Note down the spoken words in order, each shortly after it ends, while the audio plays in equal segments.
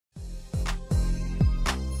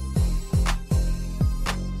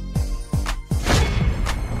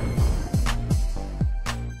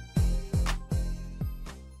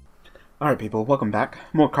Alright people, welcome back.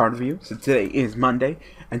 More card review. So today is Monday,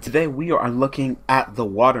 and today we are looking at the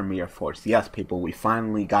Water Mirror Force. Yes people, we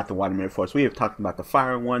finally got the Water Mirror Force. We have talked about the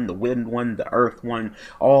Fire one, the Wind one, the Earth one,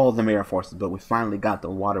 all the Mirror Forces, but we finally got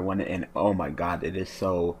the Water one, and oh my god, it is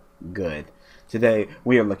so good. Today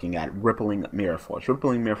we are looking at Rippling Mirror Force.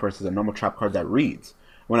 Rippling Mirror Force is a normal trap card that reads,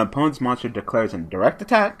 when an opponent's monster declares a direct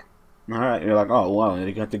attack, alright, you're like, oh, well,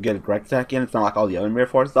 you have to get a direct attack in. It's not like all the other mirror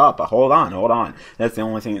forces up, but hold on. That's the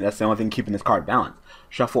only thing keeping this card balanced.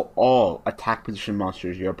 Shuffle all attack position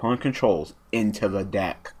monsters your opponent controls into the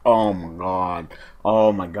deck. Oh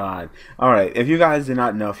my god. Alright, if you guys do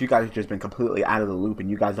not know, if you guys have just been completely out of the loop and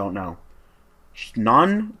you guys don't know,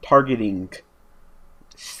 non-targeting,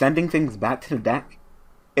 sending things back to the deck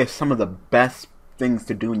is some of the best things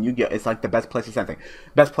to do in Yu-Gi-Oh! It's like the best place to send things.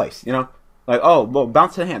 Best place, you know? Like, oh, well,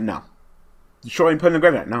 bounce to the hand, no. Destroy and put in the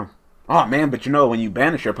graveyard, no. Oh man, but you know when you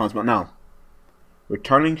banish your opponent's, no.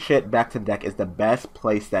 Returning shit back to the deck is the best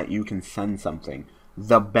place that you can send something.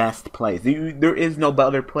 The best place. There is no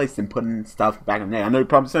better place than putting stuff back in there. I know you're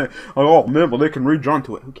probably saying, oh man, well they can redraw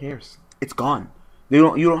to it. Who cares? It's gone.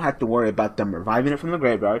 You don't have to worry about them reviving it from the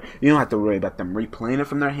graveyard. You don't have to worry about them replaying it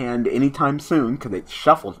from their hand anytime soon because it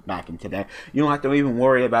shuffles back into there. You don't have to even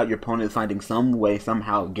worry about your opponent finding some way,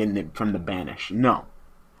 somehow getting it from the banish. No.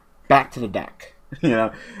 Back to the deck. You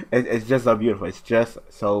know, it's just so beautiful. It's just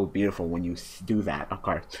so beautiful when you do that, of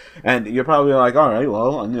course. And you're probably like, all right,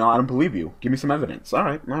 well, you know, I don't believe you. Give me some evidence. All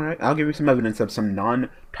right. I'll give you some evidence of some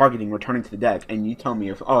non-targeting returning to the deck, and you tell me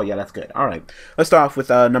if, oh yeah, that's good. All right. Let's start off with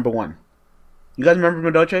number one. You guys remember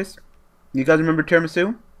Midoches? You guys remember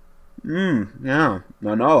Tiramisu? Yeah.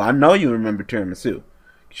 No, I know you remember Tiramisu.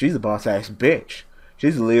 She's a boss-ass bitch.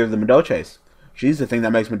 She's the leader of the Midoches. She's the thing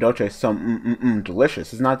that makes Midoches so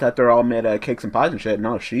delicious. It's not that they're all made of cakes and pies and shit.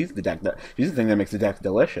 No, she's the thing that makes the deck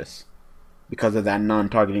delicious. Because of that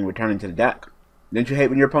non-targeting returning to the deck. Didn't you hate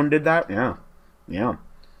when your opponent did that? Yeah.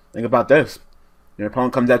 Think about this. Your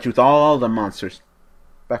opponent comes at you with all the monsters.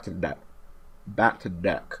 Back to the deck. Back to the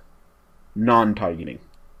deck. Non-targeting.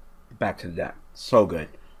 Back to the deck. So good.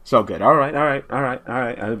 So good. Alright. You're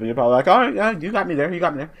probably like, alright, yeah, you got me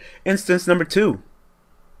there. Instance number 2.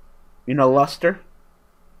 You know Luster?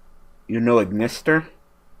 You know Ignister?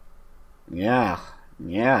 Yeah,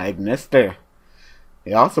 Ignister.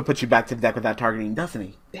 He also puts you back to the deck without targeting, doesn't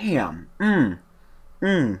he? Damn.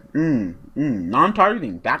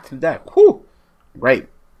 Non-targeting. Back to the deck. Whew. Great.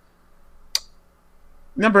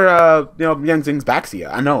 Remember, Young Zing's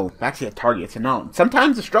Baxia. I know, Baxia targets, and no.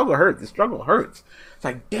 Sometimes the struggle hurts. It's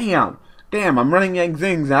like, damn, I'm running Yang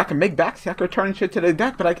Zings, and I can make Baxia, I can return shit to the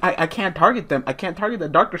deck, but I can't target them. I can't target the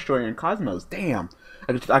Dark Destroyer and Cosmos. Damn.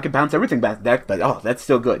 I could bounce everything back to the deck, but, oh, that's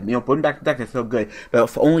still good. You know, putting back to the deck is still good. But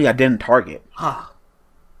if only I didn't target.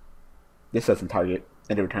 This doesn't target,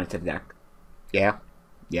 and it returns to the deck. Yeah.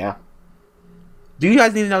 Do you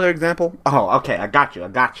guys need another example? Oh, okay, I got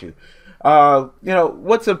you.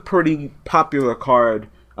 What's a pretty popular card,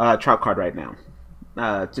 trap card right now?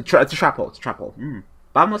 It's a trap hole.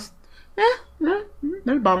 Bottomless?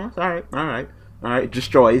 Maybe bottomless. Alright. It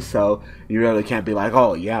destroys, so you really can't be like,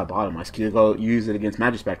 oh yeah, bottomless. Can you go use it against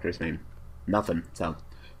Magic Spectre's name? Nothing. So,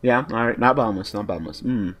 yeah, alright, not bottomless.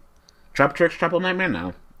 Trap Tricks, Triple Nightmare?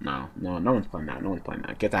 No one's playing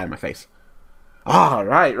that. Get that out of my face. Oh,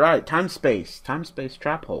 right. Time Space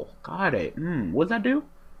Trap Hole. Got it. What does that do?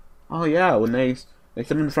 Oh yeah, when they send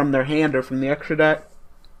them from their hand or from the extra deck,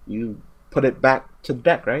 you put it back to the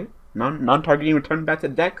deck, right? Non-targeting return back to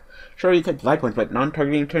the deck. Sure, you take life points, but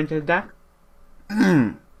non-targeting return to the deck.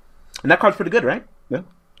 And that card's pretty good, right? Yeah.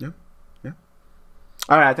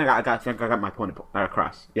 All right, I think I got my point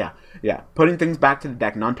across. Yeah. Putting things back to the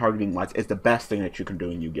deck, non-targeting wise, is the best thing that you can do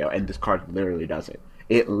in Yu-Gi-Oh, and this card literally does it.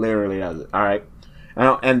 It literally does it. All right,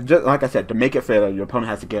 and just like I said, to make it fair, your opponent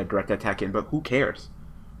has to get a direct attack in, but who cares?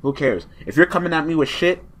 If you're coming at me with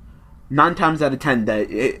shit, 9 times out of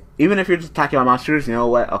 10, even if you're just attacking my monsters, you know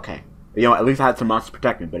what? Okay. At least I had some monsters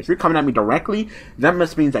protect me. But if you're coming at me directly, that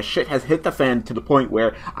must mean that shit has hit the fan to the point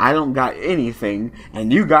where I don't got anything,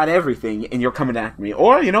 and you got everything, and you're coming at me.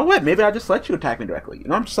 Or, you know what? Maybe I'll just let you attack me directly.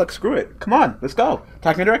 I'm just like, screw it. Come on, let's go.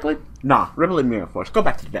 Attack me directly? Nah. Rippling Mirror Force. Go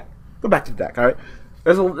back to the deck. Alright?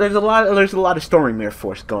 There's a lot of storing Mirror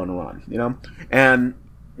Force going on, And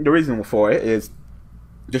the reason for it is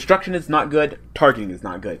destruction is not good, targeting is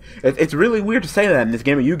not good. It's really weird to say that in this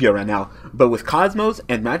game of Yu-Gi-Oh right now, but with Cosmos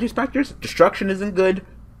and Magic Specters, destruction isn't good,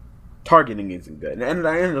 targeting isn't good, and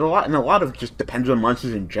a lot of just depends on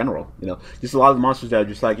monsters in general. You know, just a lot of the monsters that are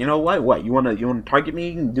just like, you know what, you wanna target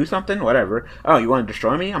me and do something, whatever. Oh, you want to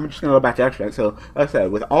destroy me? I'm just gonna go back to extra deck. So like I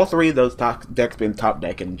said, with all three of those top decks being top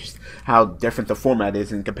deck, and just how different the format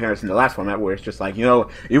is in comparison to the last format, where it's just like, you know,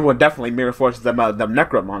 you would definitely mirror force the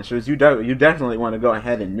Necro monsters. You definitely want to go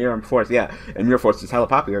ahead and mirror force, yeah, and mirror force is hella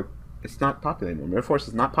popular. It's not popular anymore. Mirror Force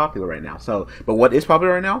is not popular right now. So, but what is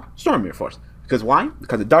popular right now? Storm Mirror Force. Because why?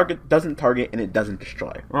 Because it doesn't target and it doesn't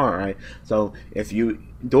destroy. Alright. So, if you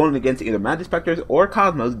doing it against either Magic Specters or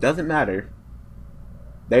Cosmos, doesn't matter.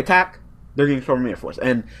 They attack, they're getting Storm Mirror Force.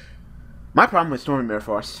 And my problem with Storm Mirror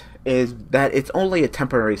Force is that it's only a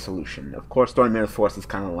temporary solution. Of course, Storm Mirror Force is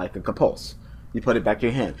kind of like a Compulse. You put it back to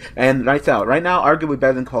your hand, and right now, arguably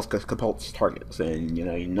better than Compulse targets. And you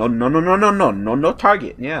know, no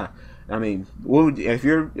target. Yeah. I mean, if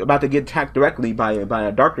you're about to get attacked directly by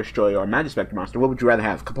a Dark Destroyer or a Magic Spectre monster, what would you rather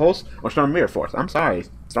have, Compulse or Storm Mirror Force? I'm sorry,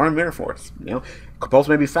 Storm Mirror Force. You know, Compulse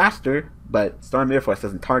may be faster, but Storm Mirror Force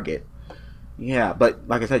doesn't target. Yeah, but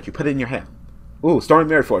like I said, you put it in your hand. Ooh, Storm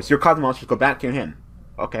Mirror Force. Your Cosmo monsters go back to your hand.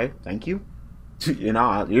 Okay, thank you. You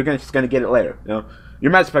know, you're just gonna get it later. You know,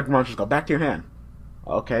 your Magic Spectre monsters go back to your hand.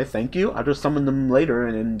 Okay, thank you. I'll just summon them later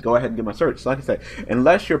and then go ahead and get my search. So like I said,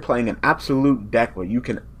 unless you're playing an absolute deck where you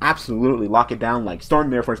can absolutely lock it down, like Storm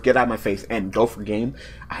Mirror Force, get out of my face, and go for game,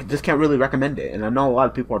 I just can't really recommend it. And I know a lot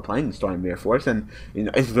of people are playing Storm Mirror Force, and you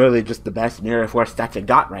know, it's really just the best Mirror Force that you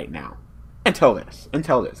got right now. Until this,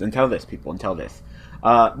 people, until this.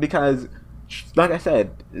 Because, like I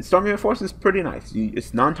said, Storm Mirror Force is pretty nice.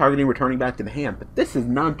 It's non-targeting, returning back to the hand, but this is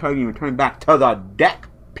non-targeting, returning back to the deck,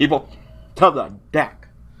 people. To the deck.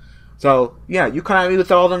 So, yeah, you come at me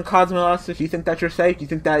with all them Cosmos. If you think that you're safe, you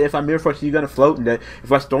think that if I'm Mirror Force, you're going to float, and that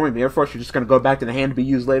if I storm Mirror Force, you're just going to go back to the hand to be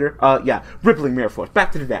used later. Yeah, Rippling Mirror Force.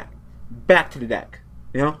 Back to the deck. Back to the deck.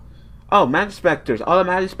 You know? Oh, Magic Specters. All the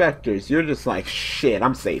Magic Specters. You're just like, shit,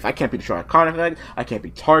 I'm safe. I can't be destroyed card effect. I can't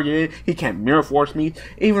be targeted. He can't Mirror Force me.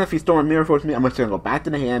 Even if he storm Mirror Force me, I'm just going to go back to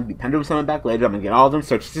the hand, be pendulum summon back later. I'm going to get all of them.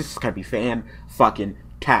 So this is going to be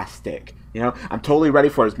fan-fucking-tastic. You know, I'm totally ready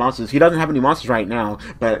for his monsters. He doesn't have any monsters right now,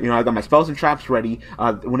 but, you know, I got my spells and traps ready.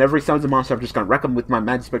 Whenever he summons a monster, I'm just going to wreck him with my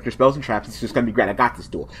Magic Spectre spells and traps. It's just going to be great. I got this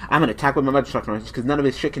duel. I'm going to attack with my Magic Spectre monsters because none of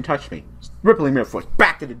his shit can touch me. Rippling Mirror Force.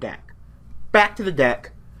 Back to the deck. Back to the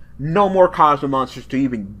deck. No more Cosmo monsters to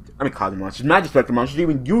even... Cosmo monsters. Magic Spectre monsters to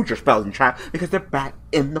even use your spells and traps because they're back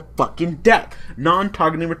in the fucking deck.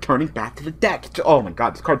 Non-targeting, returning back to the deck. Oh my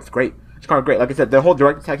god, this card's great. This card's great. Like I said, the whole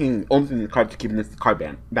direct attacking only thing in the card to keeping this card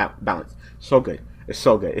balance. So good. It's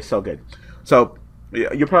so good. It's so good. So,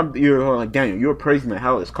 you're like, Daniel, you were praising the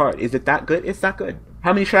hell of this card. Is it that good? It's that good.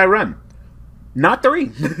 How many should I run? Not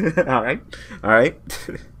 3. Alright. Alright.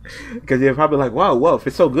 Because you're probably like, whoa, if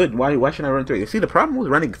it's so good, why should I run 3? You see, the problem with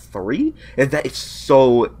running 3 is that it's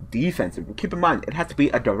so defensive. But keep in mind, it has to be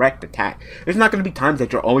a direct attack. There's not going to be times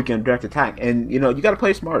that you're always getting direct attack. And, you know, you got to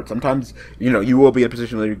play smart. Sometimes, you know, you will be in a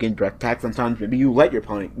position where you're getting direct attack. Sometimes maybe you let your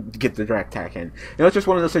opponent get the direct attack in. You know, it's just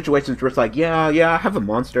one of those situations where it's like, yeah, I have a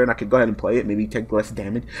monster and I could go ahead and play it, maybe take less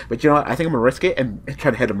damage. But, you know what, I think I'm going to risk it and try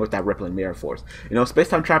to hit him with that Rippling Mirror Force. You know,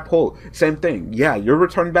 Space-Time Trap Hole, same thing. Yeah, you're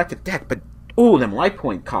returning back to deck, but ooh, them life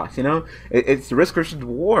point costs, you know? It's the risk versus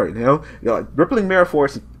reward, you know? Rippling Mirror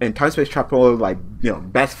Force and Time Space Trap Hole are like, you know,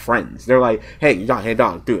 best friends. They're like, hey,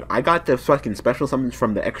 dog, dude, I got the fucking special summons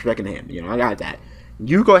from the extra deck in hand, you know, I got that.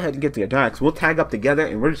 You go ahead and get the attacks, we'll tag up together,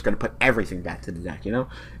 and we're just gonna put everything back to the deck, you know?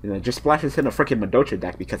 Just splash this in a freaking Madocha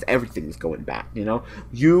deck because everything is going back, you know?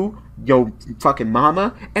 You, yo fucking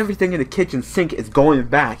mama, everything in the kitchen sink is going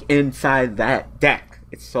back inside that deck.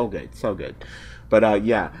 It's so good, so good. But,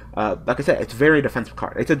 yeah, like I said, it's a very defensive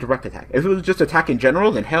card. It's a direct attack. If it was just attack in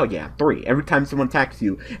general, then hell yeah, 3. Every time someone attacks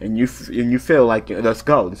you, and you feel like, let's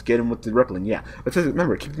go, let's get him with the rippling, yeah. But just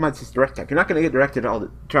remember, keep in mind, it's direct attack. You're not going to get directed all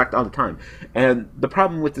the time. And the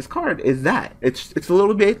problem with this card is that it's a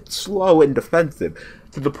little bit slow and defensive,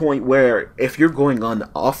 to the point where if you're going on the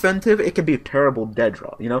offensive, it can be a terrible dead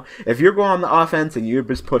draw, you know? If you're going on the offense and you're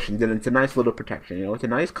just pushing, then it's a nice little protection, you know? It's a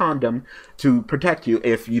nice condom to protect you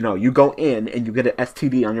if, you know, you go in and you get an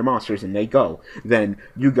STD on your monsters and they go, then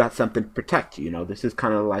you got something to protect you, you know? This is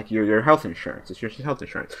kind of like your health insurance. It's your health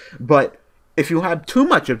insurance. But if you have too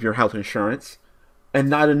much of your health insurance and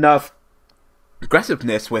not enough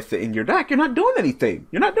aggressiveness with it in your deck, you're not doing anything.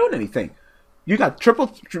 You're not doing anything. You got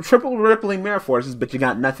triple Rippling Mirror Forces, but you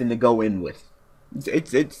got nothing to go in with.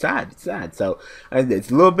 It's sad. It's sad. So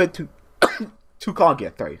it's a little bit too too clogged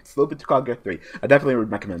at 3. It's a little bit too clogged at 3. I definitely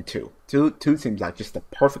would recommend 2. 2 seems like just the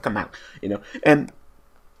perfect amount, you know. And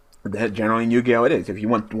That generally in Yu-Gi-Oh it is. If you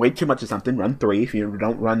want way too much of something, run 3. If you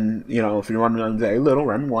don't run, if you want to run very little,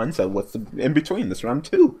 run 1. So what's the in between? Let's run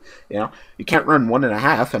 2. You can't run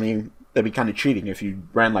 1.5. I mean, that'd be kind of cheating if you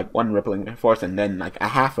ran like 1 Rippling Mirror Force and then like a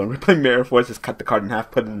half a Rippling Mirror Force, just cut the card in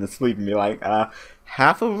half, put it in the sleeve, and be like,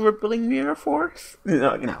 half of Rippling Mirror Force?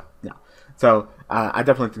 No. So I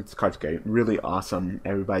definitely think this card's great, really awesome.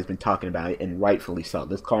 Everybody's been talking about it, and rightfully so.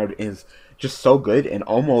 This card is just so good, and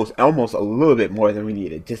almost a little bit more than we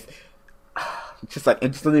needed. Just like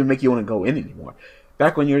it just doesn't even make you want to go in anymore.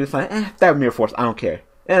 Back when you were just like, if they have Mirror Force, I don't care.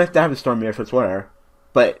 If they have a Storm Mirror Force, whatever.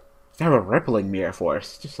 But if they have a Rippling Mirror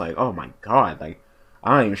Force, just like, oh my god, like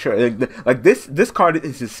I'm not even sure. Like this card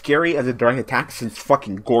is as scary as a direct attack since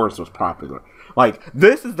fucking Gorz was popular. Like,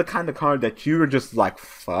 this is the kind of card that you're just like,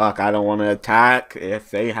 fuck, I don't want to attack. If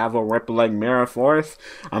they have a Rippling Mirror Force,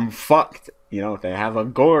 I'm fucked. If they have a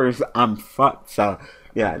Gorz, I'm fucked. So,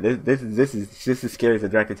 yeah, this is just as scary as a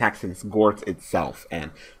direct attack since Gorz itself.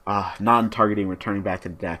 And non-targeting, returning back to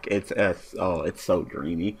the deck, it's so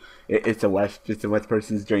dreamy. It's a West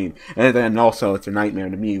person's dream. And then also, it's a nightmare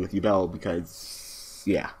to me with Yubel because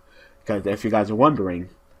if you guys are wondering,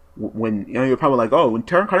 when you're probably like, oh, when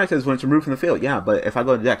Terran card says when it's removed from the field, yeah, but if I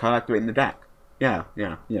go to the deck, I'll activate in the deck. Yeah.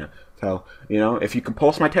 So, if you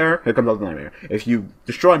compulse my Terror, here comes Ultimate Nightmare. If you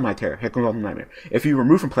destroy my Terror, here comes Ultimate Nightmare. If you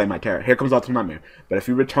remove from play my Terror, here comes Ultimate Nightmare. But if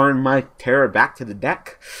you return my Terror back to the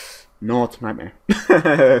deck, no Ultimate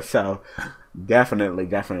Nightmare. So, definitely,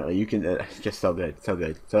 you can, it's just so good.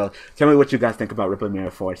 So, tell me what you guys think about Rippling Mirror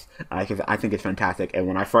Force, because I think it's fantastic. And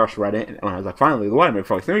when I first read it, and I was like, finally, the Water Mirror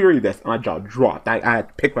Force, let me read this, and my jaw dropped. I had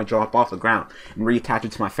to pick my jaw up off the ground and reattach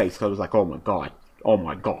it to my face, so I was like, oh my god.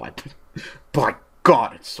 By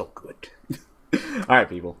God, it's so good. Alright,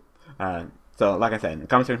 people. So, like I said, in the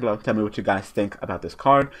comment section below, tell me what you guys think about this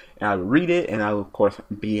card, and I will read it, and I will, of course,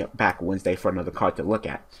 be back Wednesday for another card to look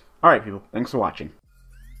at. Alright, people. Thanks for watching.